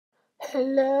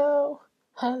Hello,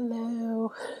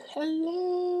 hello,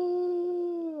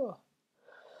 hello.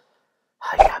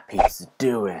 How y'all peeps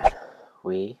doing?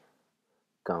 We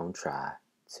gonna try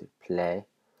to play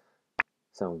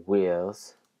some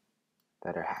wheels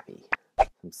that are happy.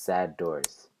 Some sad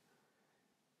doors.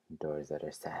 Doors that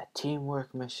are sad.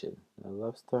 Teamwork mission. A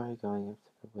love story going up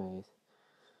separate ways.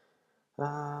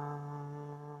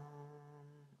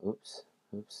 Oops.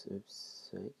 Wait, let's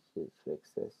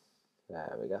fix this.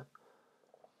 There we go.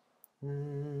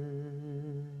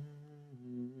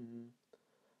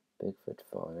 Bigfoot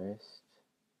Forest.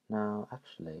 No,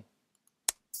 actually,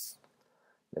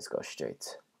 let's go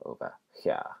straight over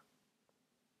here.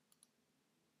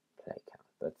 Play count.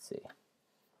 Let's see.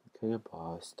 Okay,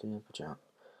 boss. 3 up jump.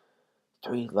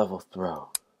 3 level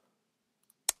throw.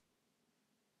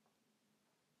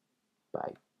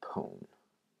 By Pone.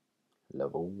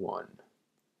 Level 1.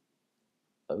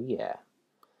 Oh yeah.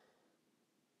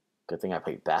 Good thing I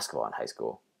played basketball in high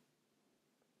school.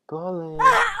 Bowling.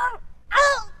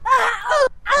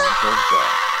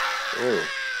 Ooh.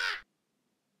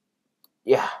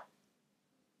 Yeah.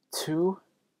 2.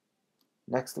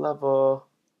 Next level.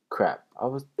 Crap. I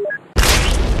was...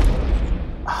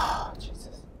 Oh,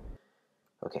 Jesus.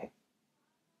 Okay.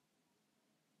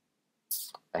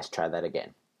 Let's try that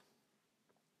again.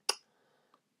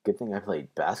 Good thing I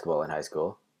played basketball in high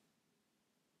school.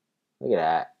 Look at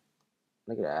that.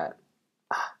 Look at that.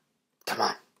 Ah, come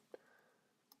on.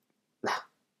 Ah.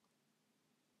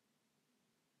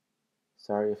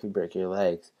 Sorry if you break your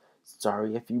legs.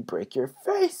 Sorry if you break your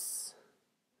face.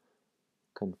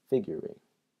 Configuring.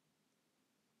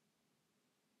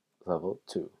 Level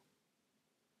 2.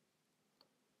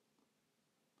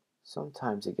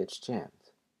 Sometimes it gets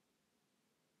jammed.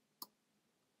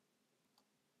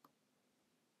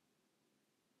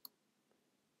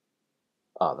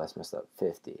 Oh, that's messed up.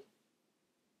 50.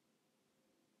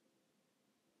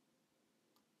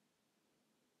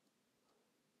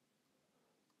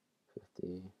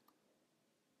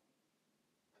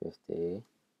 50.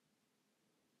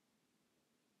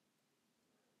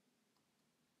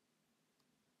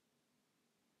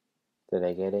 Did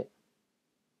I get it?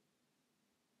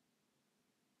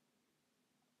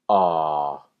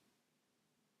 Oh.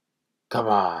 Come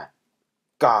on.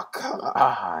 God, come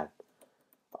on.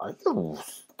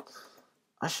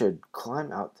 I should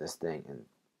climb out this thing and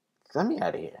let me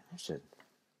out of here. I should.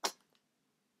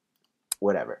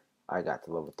 Whatever. I got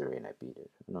to level 3 and I beat it.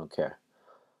 I don't care.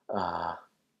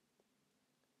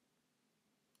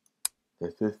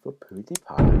 This is for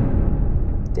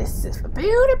PewDiePie. This is for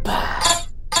PewDiePie.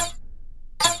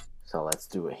 So let's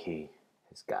do a his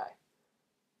guy.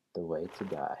 The way to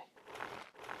die.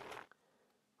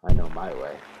 I know my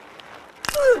way.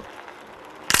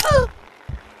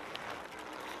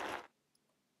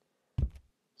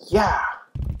 Yeah!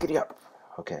 Giddy up!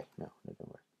 Okay, no, it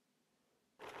didn't work.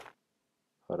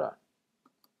 Hold on.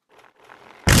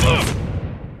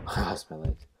 I lost my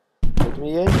legs. Take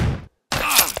me in?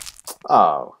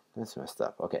 Oh, that's messed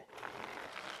up. Okay.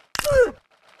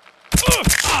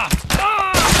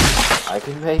 I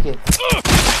can make it.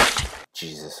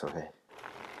 Jesus, okay.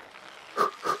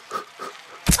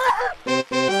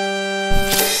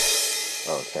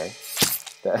 Okay.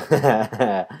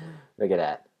 Look at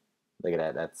that. Look at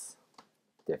that. That's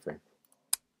different.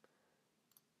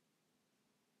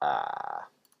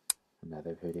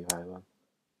 Another PewDiePie one.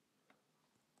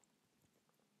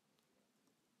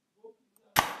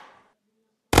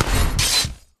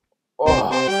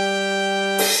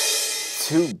 Oh,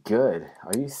 too good.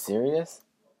 Are you serious?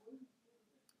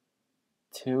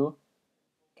 Too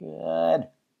good.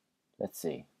 Let's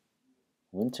see.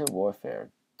 Winter Warfare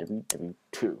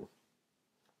WW2.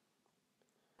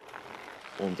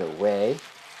 Underway.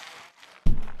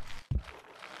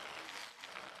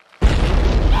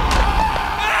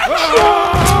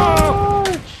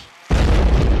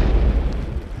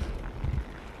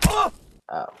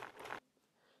 Oh.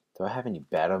 Do I have any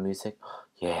battle music?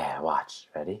 Yeah, watch.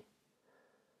 Ready?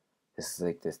 This is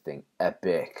like this thing.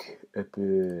 Epic.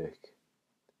 Epic.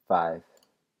 5,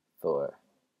 4,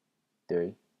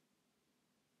 3,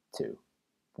 2,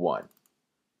 1.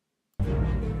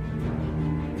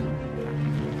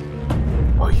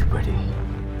 Are you ready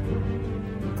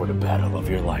for the battle of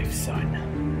your life, son?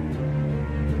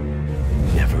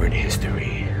 Never in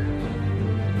history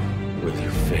will you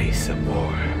face a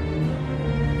more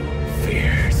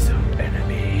fearsome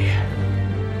enemy.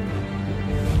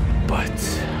 But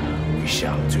we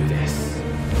shall do this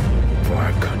for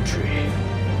our country.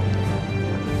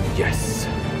 Yes,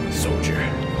 soldier,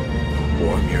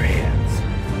 warm your hands,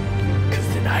 'cause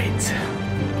tonight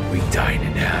we dine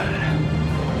in hell.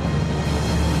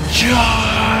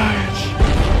 Charge!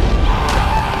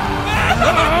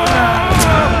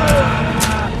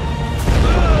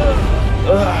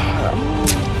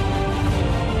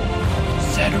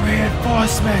 Send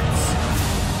reinforcements!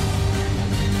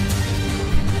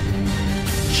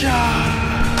 Yeah!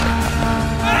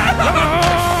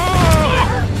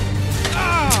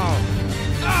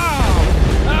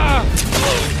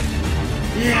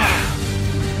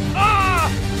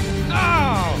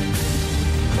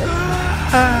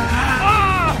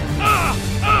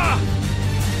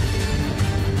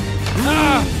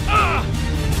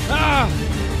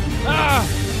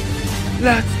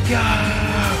 Let's go!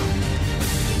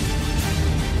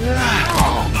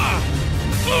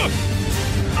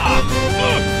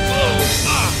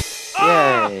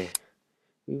 Yay!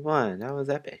 We won. That was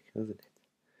epic, wasn't it?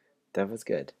 That was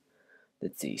good.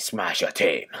 Let's see. Smash your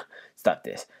team. Stop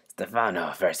this.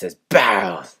 Stefano versus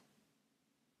Barrels.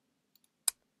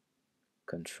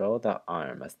 Control the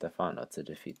arm of Stefano to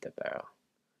defeat the barrel.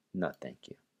 No, thank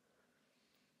you.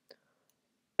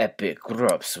 Epic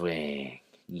rope swing.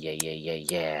 Yeah, yeah, yeah,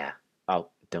 yeah. Oh,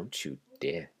 don't you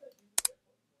dare.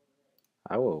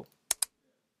 I will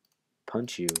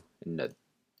punch you in the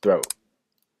throat.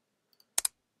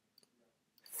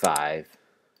 5,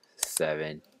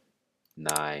 7,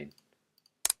 9.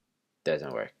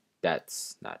 Doesn't work.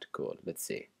 That's not cool. Let's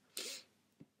see.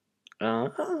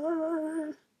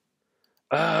 Go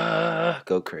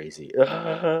crazy.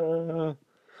 I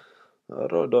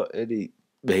don't know any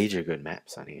major good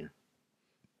maps on here.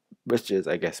 Which is,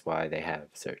 I guess, why they have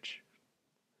search.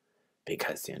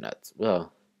 Because you're nuts.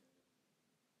 Well,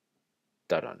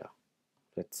 I don't know.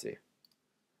 Let's see.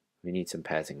 We need some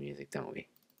passing music, don't we?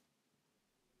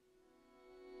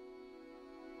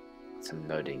 Some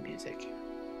loading music.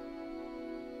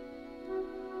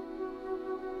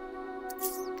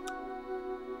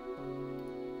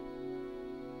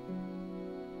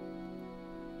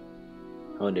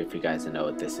 I wonder if you guys know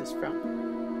what this is from.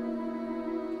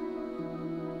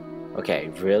 Okay,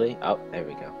 really? Oh, there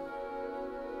we go.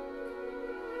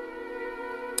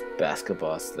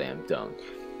 Basketball slam dunk.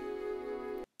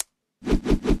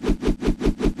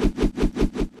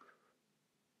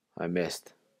 I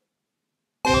missed.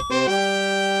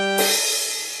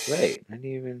 Wait, I didn't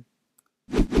even...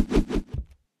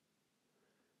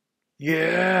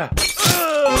 Yeah!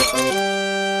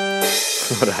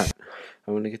 Hold on.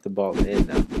 I want to get the ball in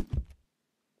now.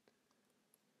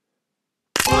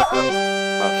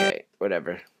 Okay,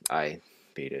 whatever. I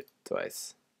beat it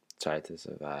twice. Try to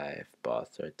survive. Ball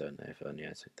sorto, knife on the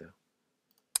sorto.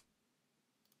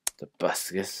 The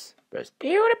Buscus versus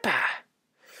PewDiePie.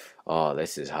 Oh,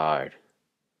 this is hard.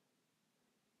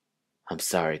 I'm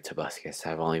sorry, Tobuscus.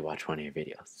 I've only watched one of your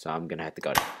videos, so I'm gonna have to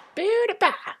go to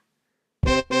PewDiePie.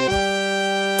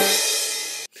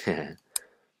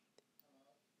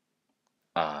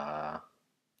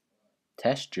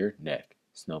 Test your neck.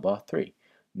 Snowball 3.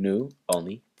 New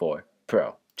only for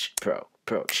pro. Pro.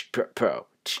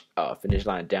 Oh, finish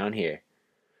line down here.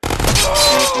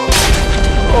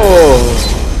 Oh!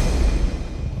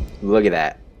 Look at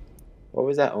that. What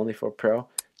was that? Only for pro?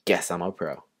 Guess I'm a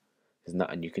pro. There's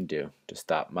nothing you can do to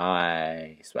stop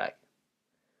my swag.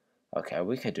 Okay,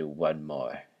 we can do one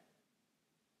more.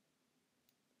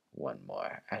 One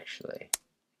more, actually.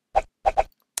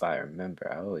 If I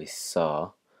remember, I always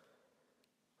saw...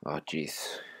 Oh,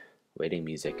 jeez. Waiting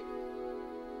music.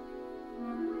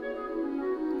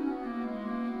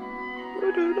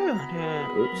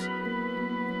 Oops.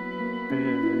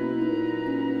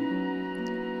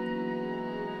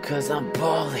 Cause I'm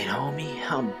ballin', homie.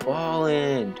 I'm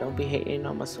ballin'. Don't be hating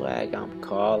on my swag. I'm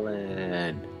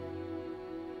callin'.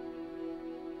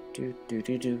 Do do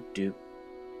do do do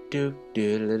do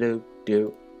do do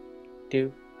do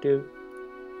do do.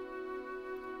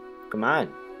 Come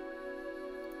on.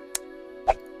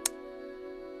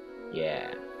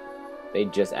 Yeah. They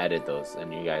just added those,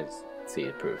 and you guys see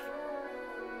the proof.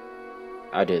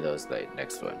 I'll do those like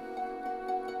next one.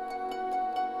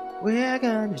 We're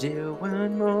gonna do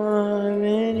one more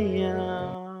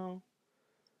video,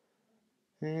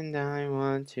 and I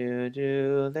want to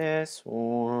do this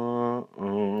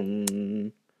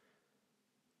one.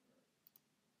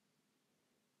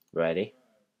 Ready?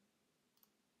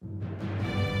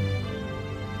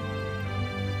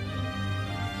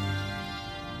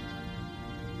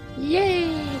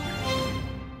 Yay!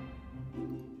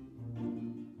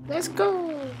 Let's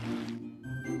go!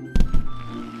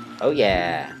 Oh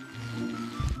yeah!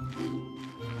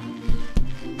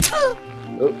 Oh!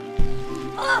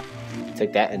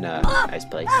 Took that in a nice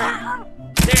place. Damn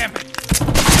it!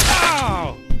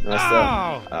 Oh!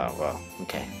 Oh well,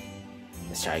 okay.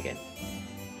 Let's try again.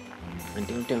 Dun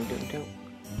dun dun dun dun.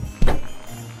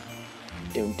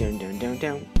 Dun dun dun dun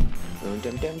dun. Dun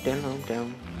dun dun dun dun dun.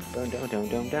 Dun dun dun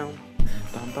dun dun.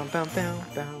 Bum bum bum bum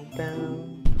bum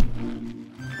bum.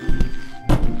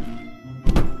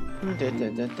 Dun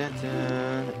dun dun dun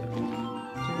dun.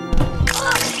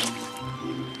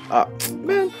 Oh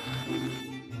man!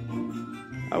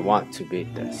 I want to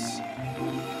beat this.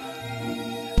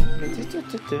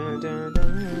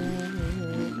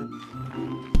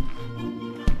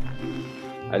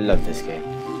 I love this game.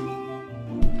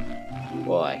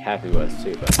 Well, like Happy Wheels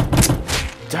too, but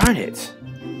darn it!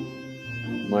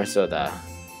 More so the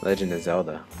Legend of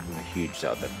Zelda. I'm a huge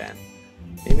Zelda fan.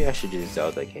 Maybe I should do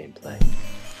Zelda gameplay.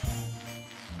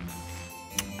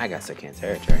 I guess I can't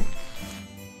territory.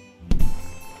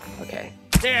 Okay.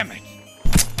 Damn it!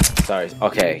 Sorry.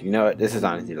 Okay, you know what? This is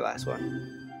honestly the last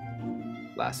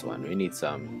one. Last one. We need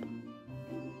some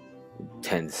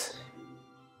intense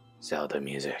Zelda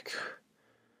music.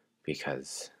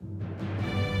 Because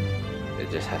it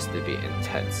just has to be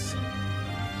intense.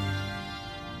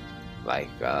 Like,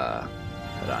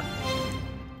 hold on.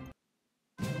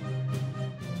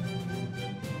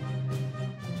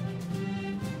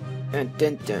 Dun,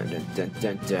 dun, dun, dun, dun,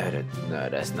 dun, dun, dun. No,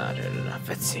 that's not it enough.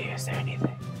 Let's see, is there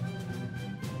anything?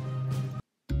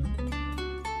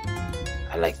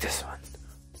 I like this one.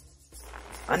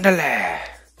 Andale!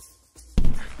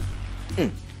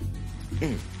 Mm.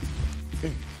 Mm.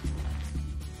 Mm.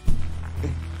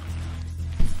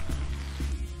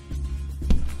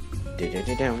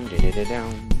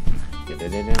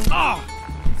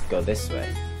 Go this way.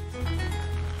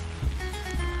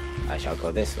 I shall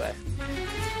go this way.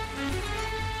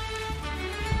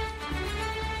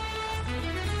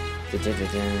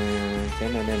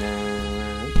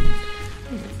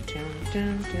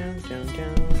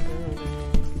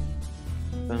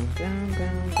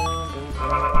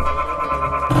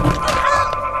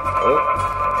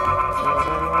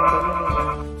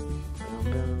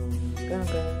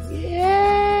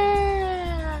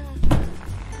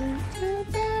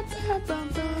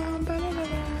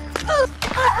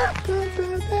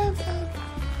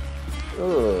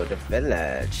 Ooh, the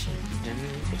village.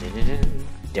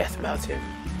 Death Mountain.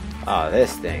 Oh,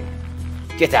 this thing.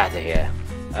 Get out of here.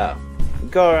 Oh.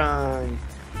 Goron.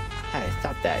 Hey,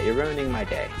 stop that. You're ruining my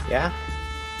day, yeah?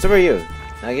 So are you.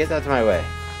 Now get out of my way.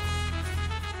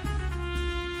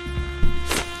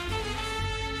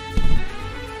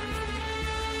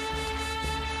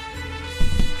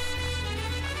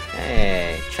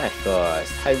 Hey,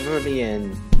 Triforce.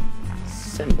 Hyrulean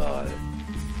symbol.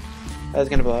 I was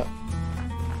gonna blow up.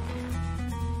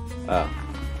 Oh.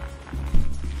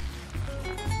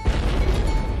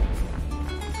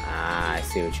 Ah, I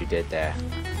see what you did there.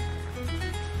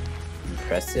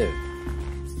 Impressive.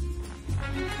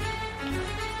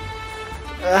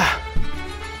 Ah.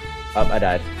 Oh, I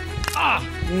died. Ah,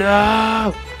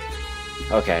 no!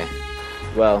 Okay.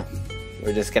 Well,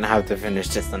 we're just gonna have to finish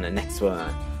this on the next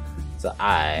one. So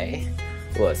I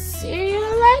will see you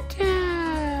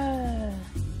later.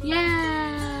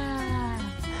 Yeah.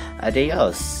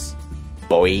 Adios,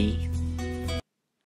 boy.